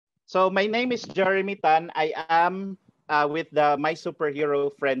So my name is Jeremy Tan. I am with the My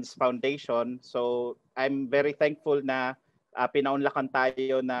Superhero Friends Foundation. So I'm very thankful na pinaunlakan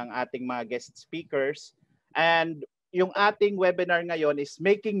tayo ng ating mga guest speakers. And yung ating webinar ngayon is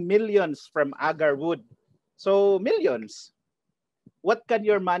Making Millions from Agarwood. So millions. What can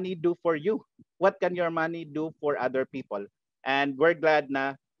your money do for you? What can your money do for other people? And we're glad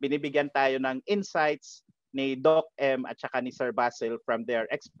na binibigyan tayo ng insights ni Doc M at saka ni Sir Basil from their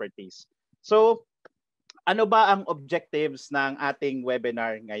expertise. So, ano ba ang objectives ng ating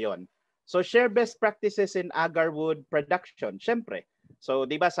webinar ngayon? So, share best practices in Agarwood production. Siyempre. So,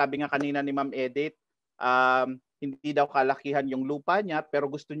 di ba sabi nga kanina ni Ma'am Edith, hindi daw kalakihan yung lupa niya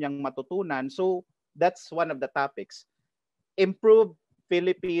pero gusto niyang matutunan. So, that's one of the topics. Improve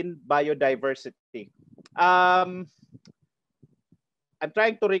Philippine biodiversity. I'm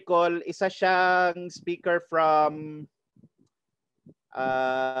trying to recall, isa siyang speaker from,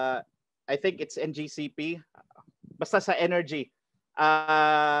 I think it's NGCP, basta sa energy,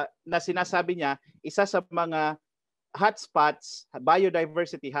 na sinasabi niya, isa sa mga hotspots,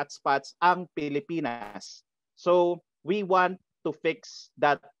 biodiversity hotspots, ang Pilipinas. So, we want to fix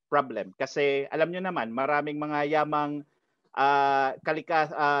that problem. Kasi alam nyo naman, maraming mga yamang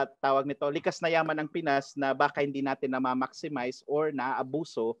tawag nito, likas na yaman ng Pinas na baka hindi natin na-maximize or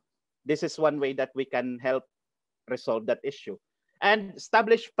na-abuso. This is one way that we can help resolve that issue. And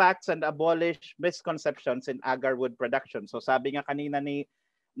establish facts and abolish misconceptions in agarwood production. So sabi nga kanina ni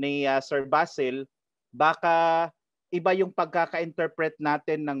Sir Basil, baka iba yung pagkaka-interpret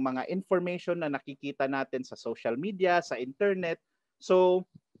natin ng mga information na nakikita natin sa social media, sa internet. So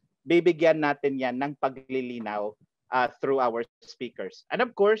bibigyan natin yan ng paglilinaw through our speakers. And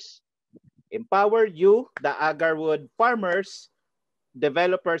of course, empower you, the Agarwood farmers,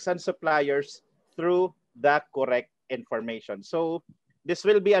 developers, and suppliers through the correct information. So this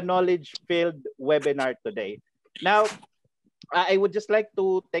will be a knowledge-filled webinar today. Now, I would just like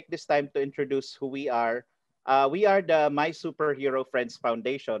to take this time to introduce who we are. We are the My Superhero Friends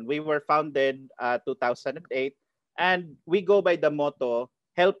Foundation. We were founded 2008, and we go by the motto,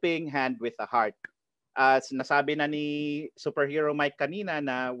 helping hand with a heart. Nasabi na ni Superhero Mike kanina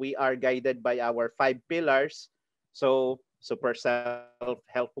na we are guided by our 5 pillars. So, super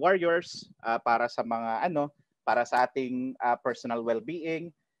self-health warriors para sa mga para sa ating personal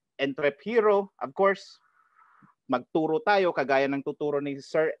well-being. Entrep hero, of course, magturo tayo kagaya ng tuturo ni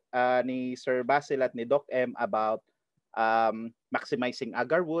Sir Basil at ni Doc M about maximizing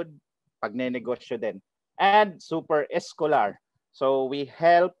agarwood, pagnenegosyo din. And super escolar. So, we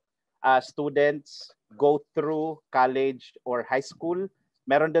help students go through college or high school.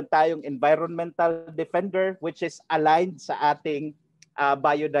 Meron din tayong environmental defender which is aligned sa ating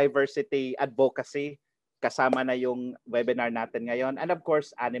biodiversity advocacy. Kasama na yung webinar natin ngayon. And of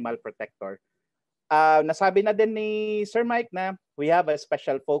course, animal protector. Nasabi na din ni Sir Mike na we have a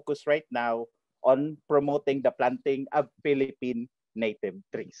special focus right now on promoting the planting of Philippine native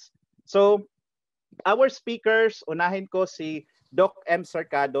trees. So, our speakers, unahin ko si Doc M.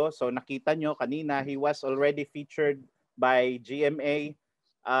 Cercado. So nakita nyo kanina, he was already featured by GMA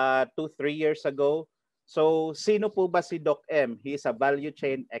 2-3 years ago. So sino po ba si Doc M? He is a value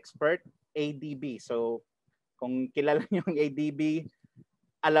chain expert, ADB. So kung kilala nyo yung ADB,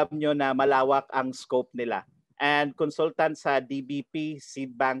 alam nyo na malawak ang scope nila. And consultant sa DBP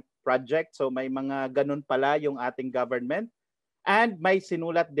Seed Bank Project. So may mga ganun pala yung ating government. And may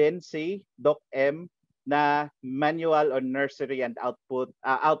sinulat din si Doc M na manual on nursery and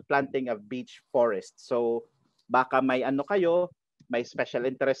outplanting of beech forest. So baka may may special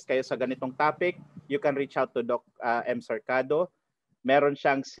interest kayo sa ganitong topic, you can reach out to Doc M. Cercado. Meron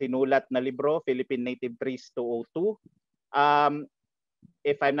siyang sinulat na libro, Philippine Native Trees 202.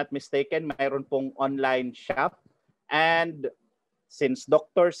 If I'm not mistaken, mayroon pong online shop. And since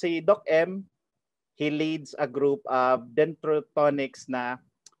Dr. si Doc M, he leads a group of dendrotonics na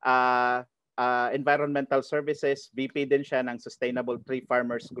environmental services. VP din siya ng Sustainable Tree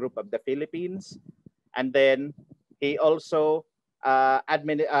Farmers Group of the Philippines. And then he also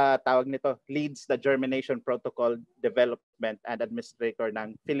leads the germination protocol development and administrator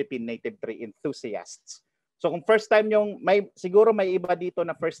ng Philippine Native Tree Enthusiasts. So kung first time siguro may iba dito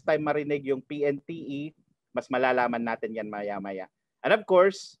na first time marinig yung PNTE, mas malalaman natin yan maya-maya. And of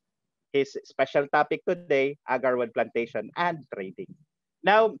course, his special topic today, agarwood plantation and trading.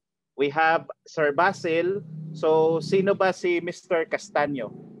 Now, we have Sir Basil. So, sino ba si Mr.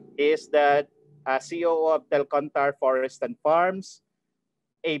 Castano? He is the COO of Telcontar Forest and Farms,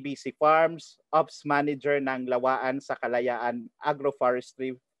 ABC Farms, Ops Manager ng Lawaan sa Kalayaan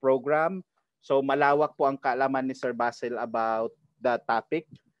Agroforestry Program. So, malawak po ang kaalaman ni Sir Basil about the topic.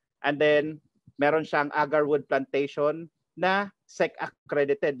 And then meron siyang Agarwood plantation na SEC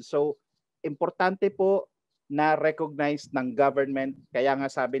accredited. So importante po na recognized ng government. Kaya nga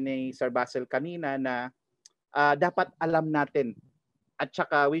sabi ni Sir Basil kanina na dapat alam natin at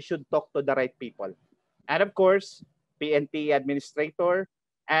saka we should talk to the right people. And of course, PNP administrator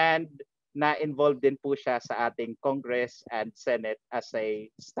and na-involved din po siya sa ating Congress and Senate as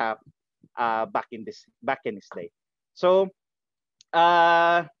a staff back in his day. So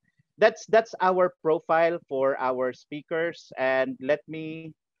that's our profile for our speakers, and let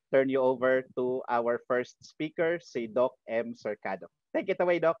me turn you over to our first speaker, si Doc M. Cercado. Take it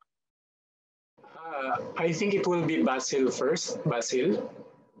away, Doc. I think it will be Basil first. Basil.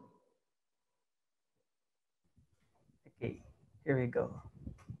 Okay, here we go.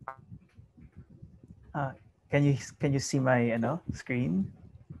 Can you see my screen?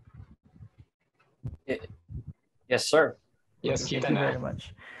 Yes, sir. Yes, Thank you very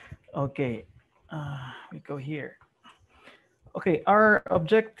much. Okay, we go here. Okay, our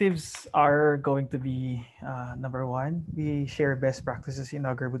objectives are going to be number one, we share best practices in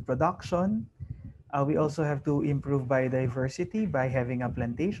agarwood production. We also have to improve biodiversity by having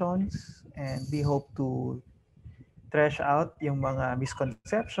plantations, and we hope to trash out yung mga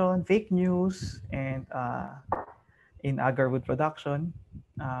misconception, fake news, and in agarwood production.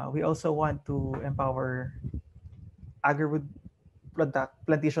 We also want to empower agarwood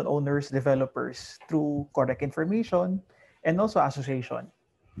plantation owners, developers through correct information and also association.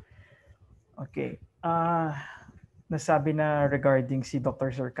 Okay. Nasabi na regarding si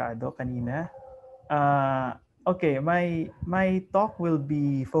Dr. Cercado kanina. Okay, my talk will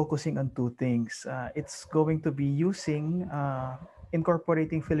be focusing on two things. It's going to be using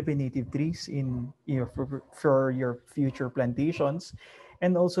incorporating Philippine native trees in for your future plantations,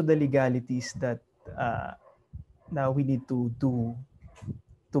 and also the legalities that now we need to do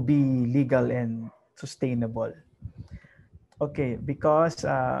to be legal and sustainable. Okay, because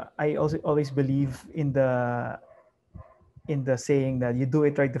I also always believe in the saying that you do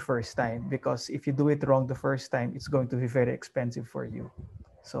it right the first time, because if you do it wrong the first time, it's going to be very expensive for you.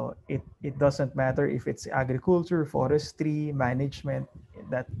 So it doesn't matter if it's agriculture, forestry, management,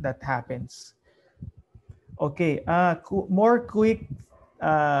 that happens. Okay, more quick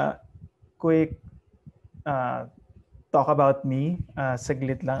talk about me.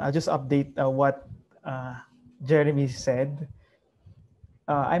 Saglit lang. I'll just update what Jeremy said.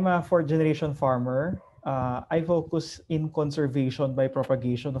 I'm a fourth-generation farmer. I focus in conservation by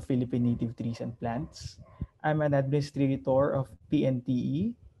propagation of Philippine native trees and plants. I'm an administrator of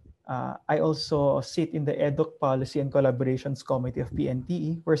PNTE. I also sit in the EDUC Policy and Collaborations Committee of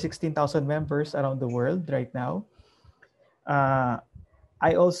PNTE. We're 16,000 members around the world right now.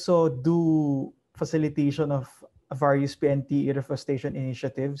 I also do facilitation of various PNTE reforestation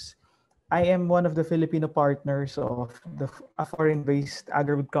initiatives. I am one of the Filipino partners of a foreign-based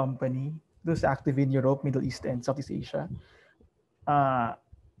agarwood company who's active in Europe, Middle East, and Southeast Asia.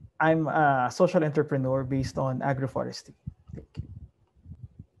 I'm a social entrepreneur based on agroforestry. Thank you.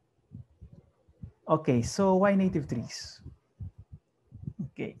 Okay, so why native trees?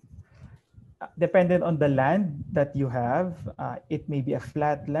 Okay. Dependent on the land that you have, it may be a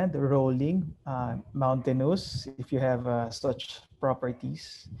flat land, rolling, mountainous. If you have such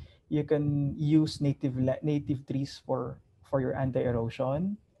properties, you can use native trees for your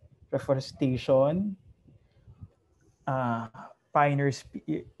anti-erosion, reforestation.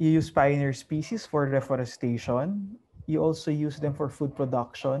 You use pioneer species for reforestation. You also use them for food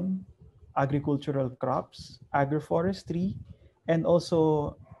production, agricultural crops, agroforestry, and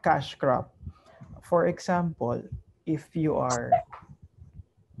also cash crop. For example, if you're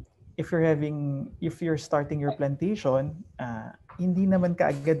starting your plantation, hindi naman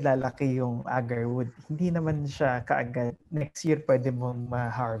kaagad lalaki yung agarwood. Hindi naman siya kaagad next year pwede mong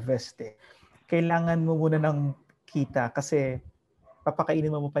ma-harvest eh. Kailangan mo muna ng kita kasi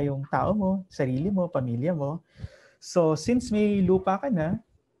papakainin mo pa yung tao mo, sarili mo, pamilya mo. So since may lupa ka na,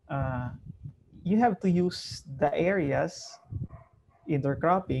 you have to use the areas, indoor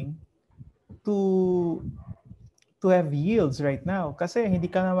cropping, to have yields right now. Kasi hindi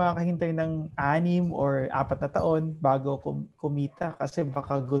ka na makakahintay ng 6 or 4 na taon bago kumita kasi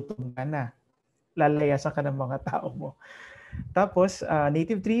baka gutom ka na. Lalayasan ka ng mga tao mo. Tapos,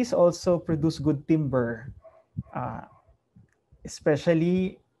 native trees also produce good timber.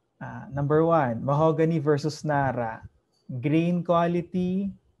 Especially, number 1, mahogany versus nara. Grain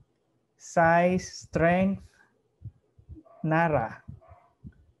quality, size, strength, nara.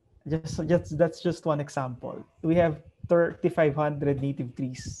 That's just one example. We have 3,500 native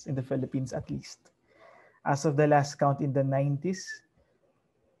trees in the Philippines at least. As of the last count in the 90s,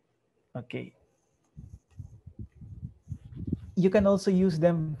 Okay. You can also use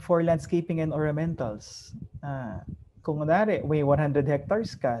them for landscaping and ornamentals. Kung kunwari, may 100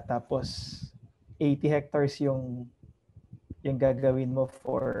 hectares ka, tapos 80 hectares yung gagawin mo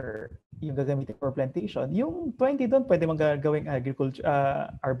yung gagamitin for plantation. Yung 20 doon, pwede mong gagawing agriculture,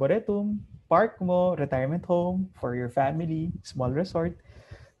 arboretum, park mo, retirement home for your family, small resort.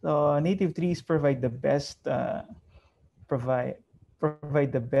 So native trees provide the best provide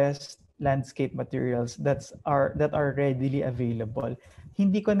the best landscape materials that are readily available.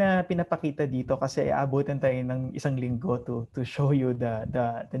 Hindi ko na pinapakita dito kasi aabutan tayo ng isang linggo to show you the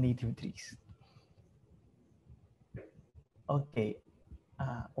native trees. Okay.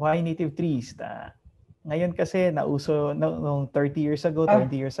 Why native trees? Ngayon kasi nauso nung 30 years ago,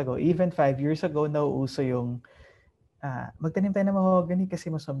 20 years ago, even 5 years ago, nauuso yung magtanim tayo ng mahogany kasi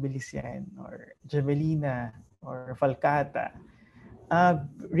mas mabilis yan, or javelina, or falcata.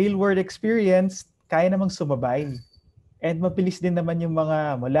 Real world experience, kaya namang sumabay. And mabilis din naman yung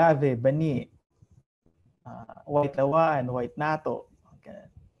mga molave, bani, white lawan, white nato. Okay.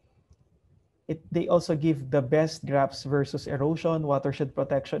 They also give the best grafts versus erosion, watershed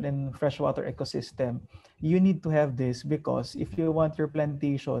protection, and freshwater ecosystem. You need to have this because if you want your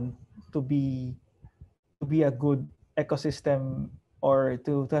plantation to be a good ecosystem, or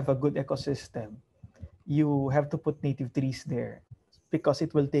to have a good ecosystem, you have to put native trees there because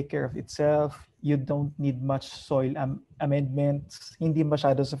it will take care of itself. You don't need much soil amendments, hindi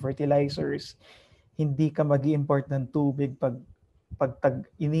masyado sa fertilizers, hindi ka mag-i-import ng tubig pag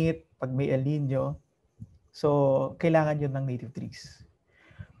tag-init, pag may El Nino. So, kailangan yun ng native trees.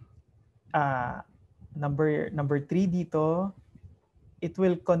 Number 3 dito, it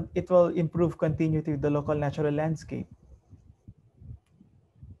will improve continuity of the local natural landscape.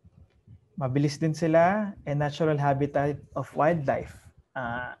 Mabilis din sila and natural habitat of wildlife.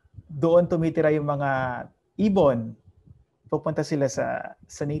 Doon tumitira yung mga ibon. Pupunta sila sa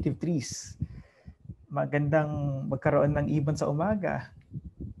native trees. Magandang magkaroon ng ibon sa umaga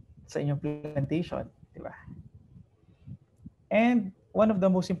sa inyong plantation, di ba? And one of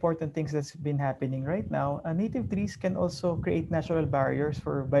the most important things that's been happening right now, native trees can also create natural barriers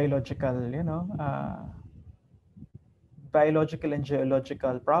for biological and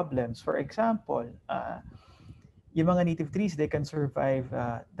geological problems. For example, yung mga native trees, they can survive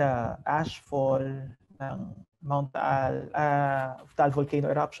the ashfall ng Mount Taal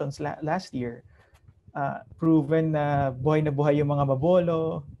volcano eruptions last year. Proven na buhay yung mga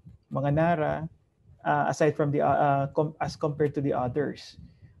mabolo, mga nara, aside from as compared to the others.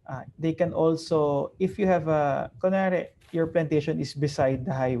 They can also, if you have kunwari, your plantation is beside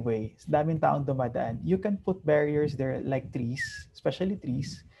the highway, daming taong dumadaan, you can put barriers there like trees, especially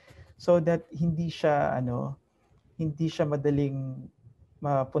trees, so that hindi siya madaling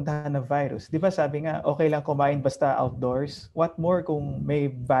mapuntahan ng virus. Di ba sabi nga, okay lang kumain basta outdoors? What more kung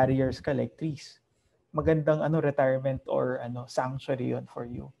may barriers ka like trees? Magandang retirement or sanctuary yun for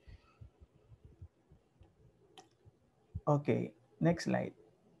you. Okay, next slide.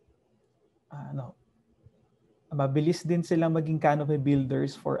 Mabilis din silang maging canopy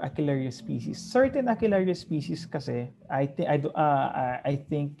builders for Aquilaria species. Certain Aquilaria species kasi, I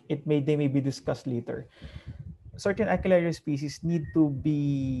think they may be discussed later. Certain Aquilaria species need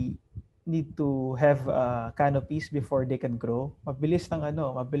to have canopies before they can grow. Mabilis ang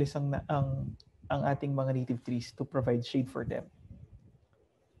ating mga native trees to provide shade for them.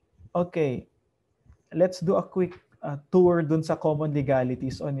 Okay, let's do a quick tour dun sa common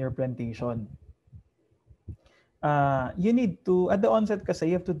legalities on your plantation. You need to, at the onset kasi,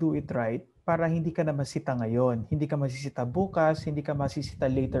 you have to do it right para hindi ka na masita ngayon. Hindi ka masisita bukas, hindi ka masisita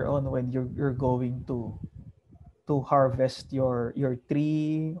later on when you're going to harvest your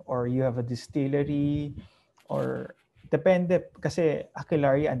tree, or you have a distillery, or depende kasi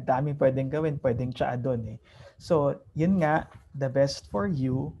Aquilaria, ang daming pwedeng gawin, pwedeng tsaa doon eh. So, yun nga, the best for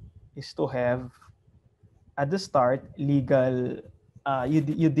you is to have at the start legal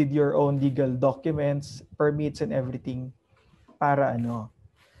you did your own legal documents, permits and everything para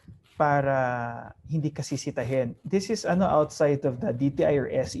hindi ka sisitahin. This is outside of the DTI or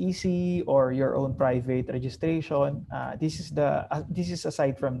SEC or your own private registration. This is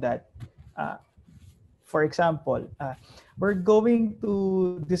aside from that. For example, we're going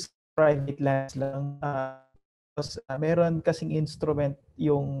to this private lands lang because meron kasing instrument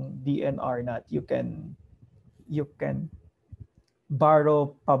yung DNR na you can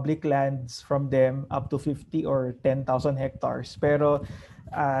borrow public lands from them up to 50 or 10,000 hectares. Pero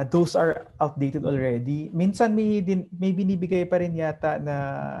those are outdated already. Minsan may binibigay pa rin yata na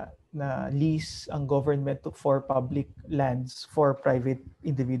na lease ang government for public lands for private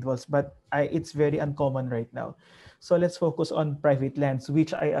individuals, but it's very uncommon right now. So let's focus on private lands,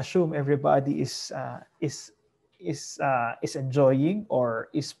 which I assume everybody is enjoying or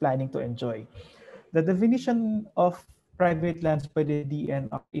is planning to enjoy. The definition of private lands by the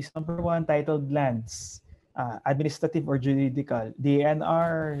DNR is number one, titled lands, administrative or juridical.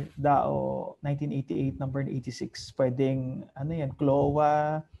 DNR, DAO 1988, number 86. Pwedeng ano yan,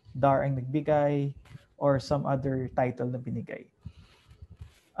 CLOA, DAR ang nagbigay, or some other title na binigay.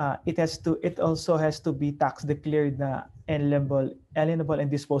 It also has to be tax declared na alienable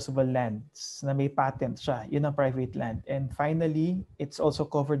and disposable lands na may patent siya. Yun ang private land. And finally, it's also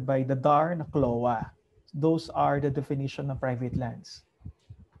covered by the DAR na CLOA. Those are the definition of private lands.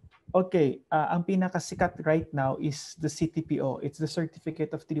 Okay, ang pinakasikat right now is the CTPO. It's the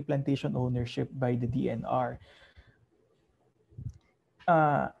Certificate of Tree Plantation Ownership by the DNR.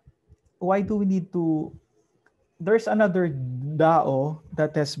 Why do we need to... There's another DAO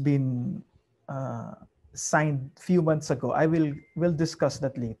that has been signed few months ago. We'll discuss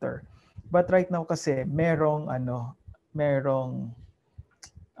that later. But right now kasi merong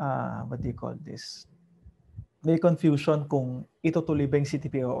what do you call this? May confusion kung itutuloy ba yung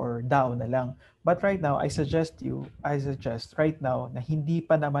CTPO or DAO na lang. But right now, I suggest right now na hindi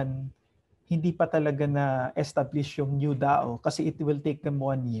pa talaga na establish yung new DAO kasi it will take them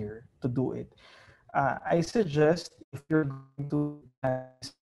 1 year to do it. I suggest if you're going to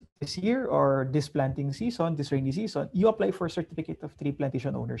this year or this planting season, this rainy season, you apply for Certificate of Tree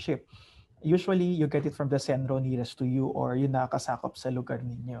Plantation Ownership. Usually, you get it from the Senro nearest to you or yung nakasakop sa lugar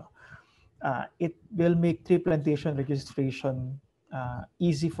ninyo. It will make tree plantation registration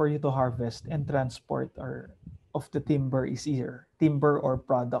easy for you to harvest and transport of the timber is easier. Timber or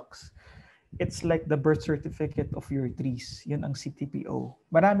products. It's like the birth certificate of your trees. Yun ang CTPO.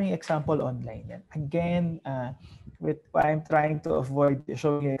 Maraming example online yan. Again, I'm trying to avoid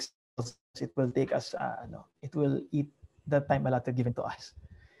showing you examples. It will take us, it will eat the time allotted given to us.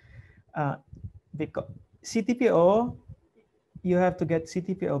 Because CTPO, you have to get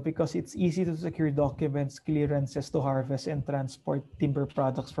CTPO because it's easy to secure documents, clearances to harvest and transport timber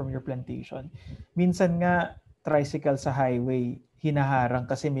products from your plantation. Minsan nga, tricycle sa highway, hinaharang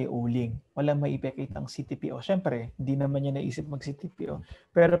kasi may uling. Walang maipekit ang CTPO. Siyempre, hindi naman niya naisip mag-CTPO.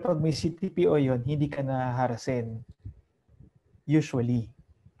 Pero pag may CTPO yon, hindi ka naharasin. Usually,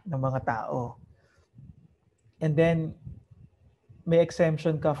 ng mga tao. And then, may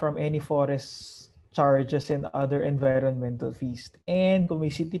exemption ka from any forest charges and other environmental fees. And kung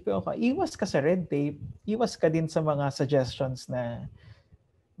may CTPO ka, iwas ka sa red tape, iwas ka din sa mga suggestions na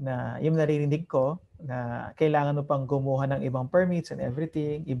yung naririnig ko na kailangan mo pang gumawa ng ibang permits and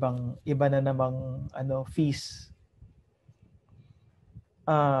everything, iba na namang fees.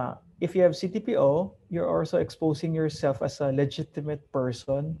 If you have CTPO, you're also exposing yourself as a legitimate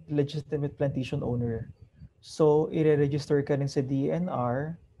person, legitimate plantation owner. So, i-register ka rin sa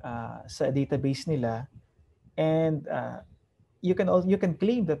DNR, sa database nila, and you can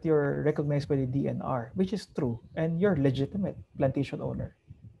claim that you're recognized by the DNR, which is true, and you're legitimate plantation owner.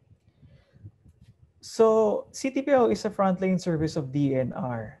 So, CTPO is a frontline service of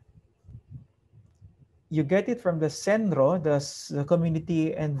DNR. You get it from the CENRO, the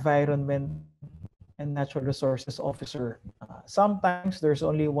Community Environment and Natural Resources Officer. Sometimes there's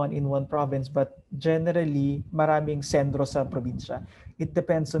only one in one province, but generally, maraming CENRO sa probinsya. It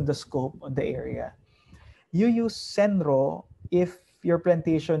depends on the scope of the area. You use CENRO if your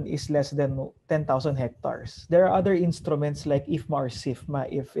plantation is less than 10,000 hectares. There are other instruments like IFMA or SIFMA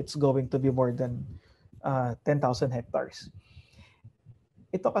if it's going to be more than 10,000 hectares.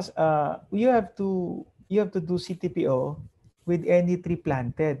 Ito kasi you have to do CTPO with any tree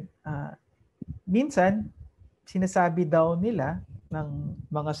planted. Minsan sinasabi daw nila ng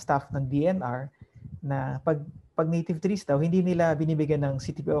mga staff ng DNR na pag native trees daw hindi nila binibigyan ng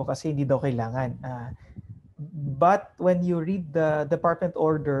CTPO kasi hindi daw kailangan. But when you read the department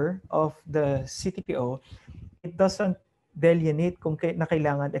order of the CTPO, it doesn't delineate kung na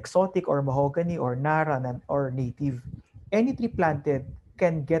kailangan exotic or mahogany or nara or native. Any tree planted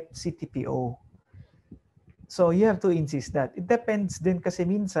can get CTPO. So you have to insist that. It depends din kasi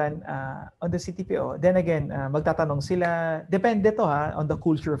minsan on the CTPO. Then again, magtatanong sila, depende to on the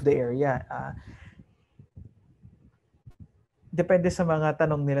culture of the area. Depende sa mga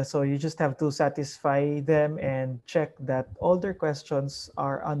tanong nila. So you just have to satisfy them and check that all their questions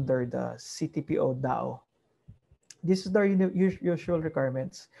are under the CTPO DAO. This is the usual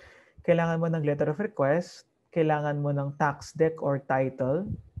requirements. Kailangan mo ng letter of request, kailangan mo ng tax deck or title,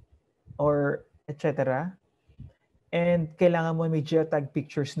 or etc. and kailangan mo may geotag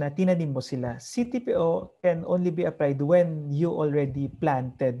pictures na tinanim mo sila. CTPO can only be applied when you already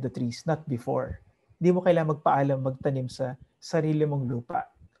planted the trees, not before. Hindi mo kailangan magpaalam magtanim sa sarili mong lupa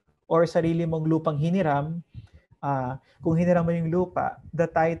or sarili mong lupang hiniram. Kung hiniram mo yung lupa, the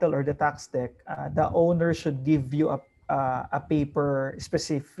title or the tax deck, the owner should give you a paper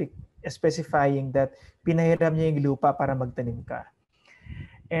specifying that pinahiram niya yung lupa para magtanim ka.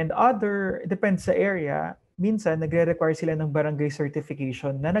 And depends sa area, minsan nagre-require sila ng barangay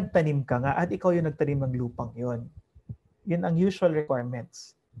certification na nagtanim ka nga at ikaw yung nagtanim ng lupang yon. Yun ang usual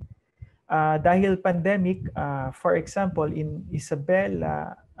requirements. Dahil pandemic, for example, in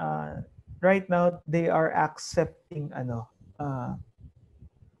Isabela, right now they are accepting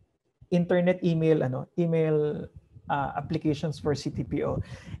internet email applications for CTPO.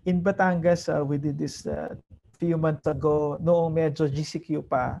 In Batangas, we did this few months ago, noong medyo GCQ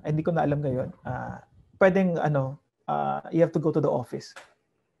pa, hindi ko na alam ngayon. Pwedeng you have to go to the office.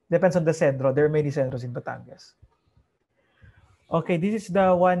 Depends on the centro. There are many centros in Batangas. Okay, this is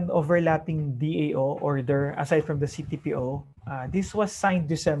the one overlapping DAO order aside from the CTPO. This was signed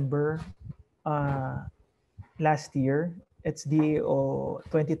December last year. It's DAO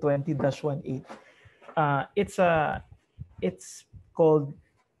 2020-18. It's called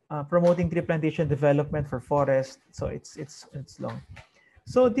Promoting Tree Plantation Development for Forest. So it's long.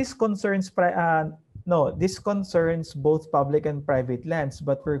 So this concerns both public and private lands,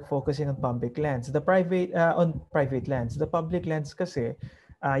 but we're focusing on public lands. The private lands. The public lands kasi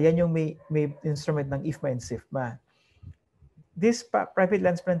yan yung may instrument ng IFMA and SIFMA. This private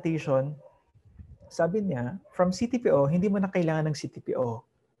lands plantation, sabi niya, from CTPO, hindi mo na kailangan ng CTPO.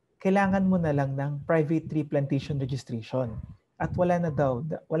 Kailangan mo na lang ng private tree plantation registration. At wala na daw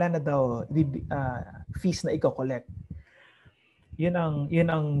fees na i-collect. Yun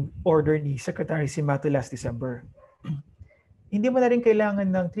ang order ni Secretary Simato last December. Hindi mo na rin kailangan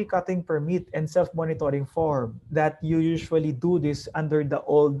ng tree cutting permit and self-monitoring form that you usually do this under the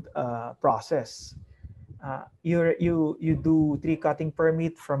old process. You do tree cutting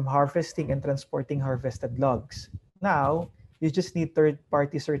permit from harvesting and transporting harvested logs. Now, you just need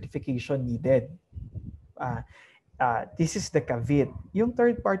third-party certification needed. This is the caveat. Yung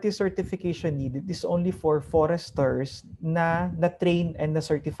third-party certification needed is only for foresters na train and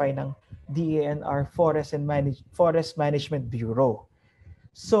na-certify ng DANR Forest Management Bureau.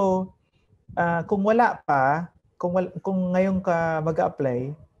 So, kung wala pa, kung ngayon ka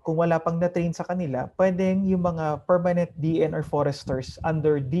mag-apply, kung wala pang na-train sa kanila, pwedeng yung mga permanent DANR foresters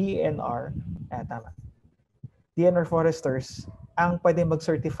under DANR foresters ang pwedeng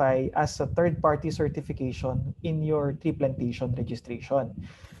mag-certify as a third-party certification in your tree plantation registration.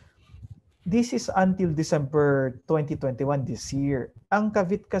 This is until December 2021 this year. Ang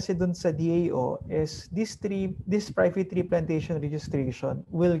kavit kasi dun sa DAO is this private tree plantation registration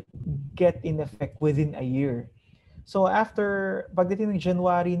will get in effect within a year. So after pagdating ng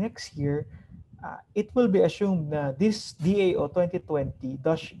January next year, it will be assumed na this DAO 2020-18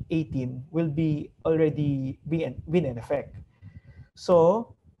 will be already been in effect.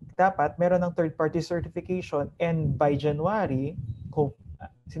 So, dapat meron ng third-party certification and by January, kung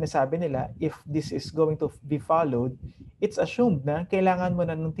sinasabi nila, if this is going to be followed, it's assumed na kailangan mo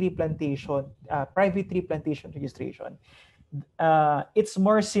na ng tree plantation, private tree plantation registration. It's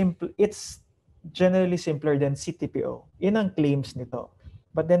more simple, it's generally simpler than CTPO. Yun ang claims nito.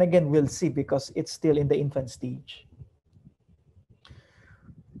 But then again, we'll see because it's still in the infant stage.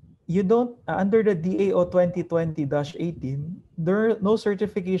 You don't, under the DAO 2020-18, no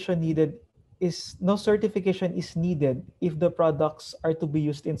certification is needed if the products are to be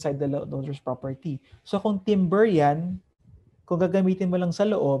used inside the landowner's property. So kung timber yan, kung gagamitin mo lang sa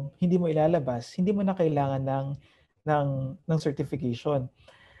loob, hindi mo ilalabas, hindi mo na kailangan ng certification.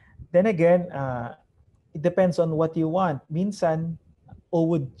 Then again, it depends on what you want. Minsan,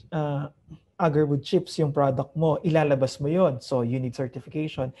 Agarwood chips yung product mo, ilalabas mo yon. So you need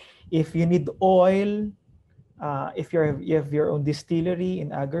certification. If you need oil, if you have your own distillery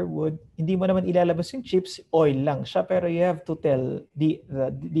in Agarwood, hindi mo naman ilalabas yung chips, oil lang siya. Pero you have to tell the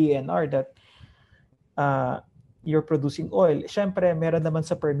DNR that you're producing oil. Siyempre, meron naman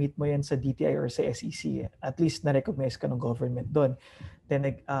sa permit mo yan sa DTI or sa SEC. At least na-recognize ka ng government doon.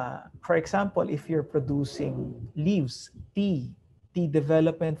 Then, for example, if you're producing leaves, tea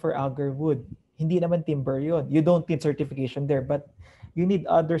development for Agarwood, hindi naman timber yon. You don't need certification there, but you need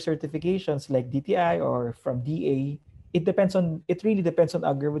other certifications like DTI or from DA. It really depends on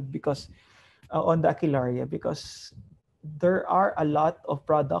Agarwood because on the Aquilaria, because there are a lot of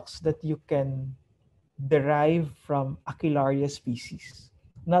products that you can derive from Aquilaria species,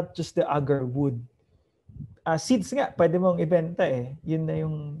 not just the Agarwood. seeds nga, pwede mong ibenta eh. Yun na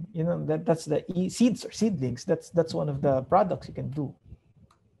yung, that's the seeds or seedlings. That's one of the products you can do.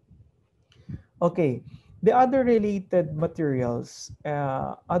 Okay. The other related materials,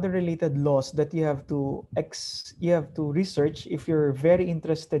 other related laws that you have to research if you're very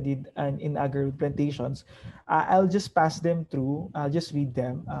interested in agri plantations. I'll just pass them through. I'll just read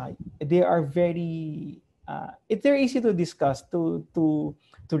them. They are very they're easy to discuss to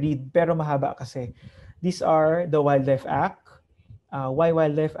read pero mahaba kasi. These are the Wildlife Act. Why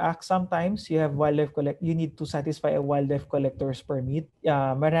Wildlife Act? Sometimes you have you need to satisfy a wildlife collector's permit.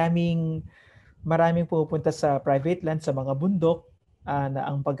 Maraming pumupunta sa private land, sa mga bundok, na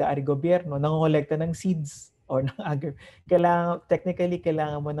ang pag-aari gobyerno nangongolekta ng seeds or ng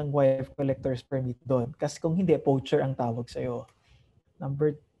kailangan mo ng wildlife collector's permit doon. Kasi kung hindi, poacher ang tawag sa'yo.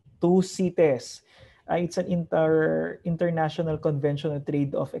 Number 2, CITES. It's an international convention on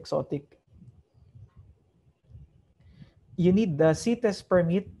trade of exotic. You need the CITES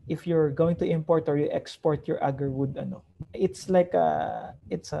permit if you're going to import or you export your agarwood. It's like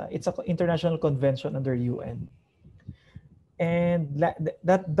it's a international convention under UN. And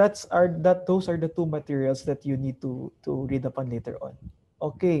those are the two materials that you need to read upon later on.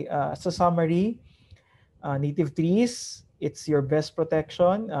 Okay, so summary, native trees, it's your best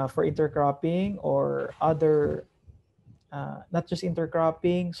protection for intercropping or other, not just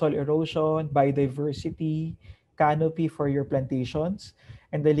intercropping, soil erosion, biodiversity, canopy for your plantations.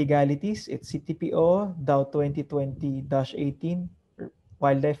 And the legalities, it's CTPO, DAO 2020-18,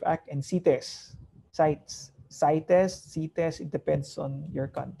 Wildlife Act, and CITES. CITES, it depends on your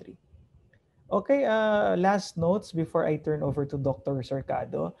country. Okay, last notes before I turn over to Dr.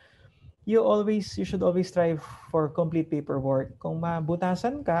 Cercado. You should always strive for complete paperwork. Kung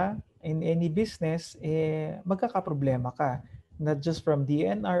mabutasan ka in any business, magkakaproblema ka. Not just from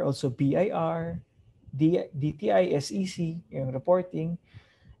DNR, also BIR, DTI, SEC, yung reporting,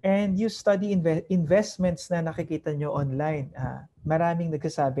 and you study investments na nakikita nyo online. Maraming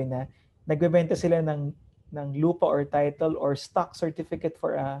nagsasabi na nagbebenta sila ng lupa or title or stock certificate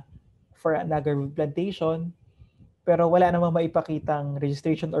for an agarwood plantation, pero wala namang maipakitang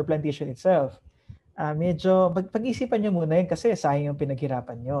registration or plantation itself. Medyo pag-isipan nyo muna yun kasi sayang yung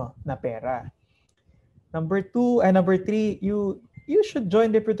pinaghirapan nyo na pera. Number 3, you should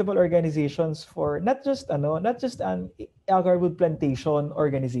join reputable organizations for not just an agarwood plantation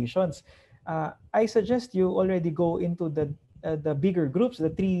organizations. I suggest you already go into the bigger groups,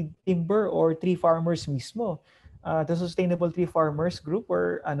 the tree timber or tree farmers mismo. The Sustainable Tree Farmers Group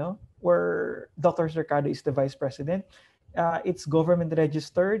where Dr. Cercado is the vice president. It's government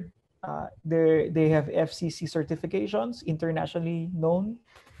registered. They have FCC certifications, internationally known.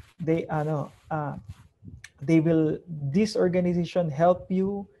 This organization help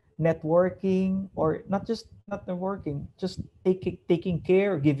you networking, or not networking, just taking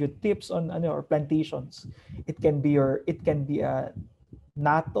care, give you tips on or plantations. It can be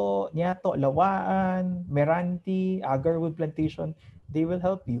Nato, Lawaan, Meranti, Agarwood plantation. They will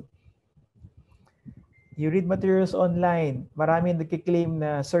help you. You read materials online. Maraming nagki-claim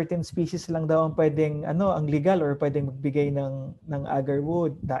na certain species lang daw ang pwedeng ang legal or pwedeng magbigay ng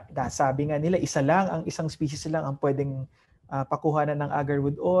agarwood. Sabi nga nila ang isang species lang ang pwedeng pakuhanan ng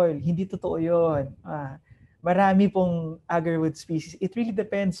agarwood oil. Hindi totoo 'yon. Marami pong agarwood species. It really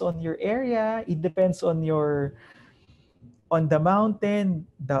depends on your area. It depends on the mountain,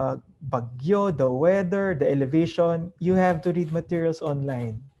 the bagyo, the weather, the elevation. You have to read materials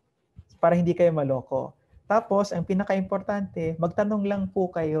online para hindi kayo maloko. Tapos, ang pinaka-importante, magtanong lang po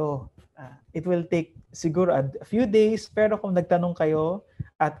kayo. It will take siguro a few days, pero kung nagtanong kayo,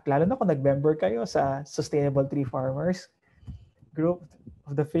 at lalo na kung nag-member kayo sa Sustainable Tree Farmers Group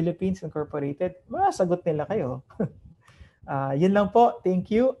of the Philippines Incorporated, masagot nila kayo. Yun lang po.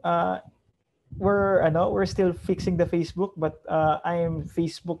 Thank you. We're still fixing the Facebook, but I'm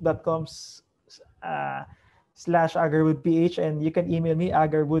facebook.com/agarwoodph, and you can email me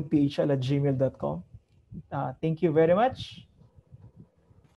agarwoodph@gmail.com. Thank you very much.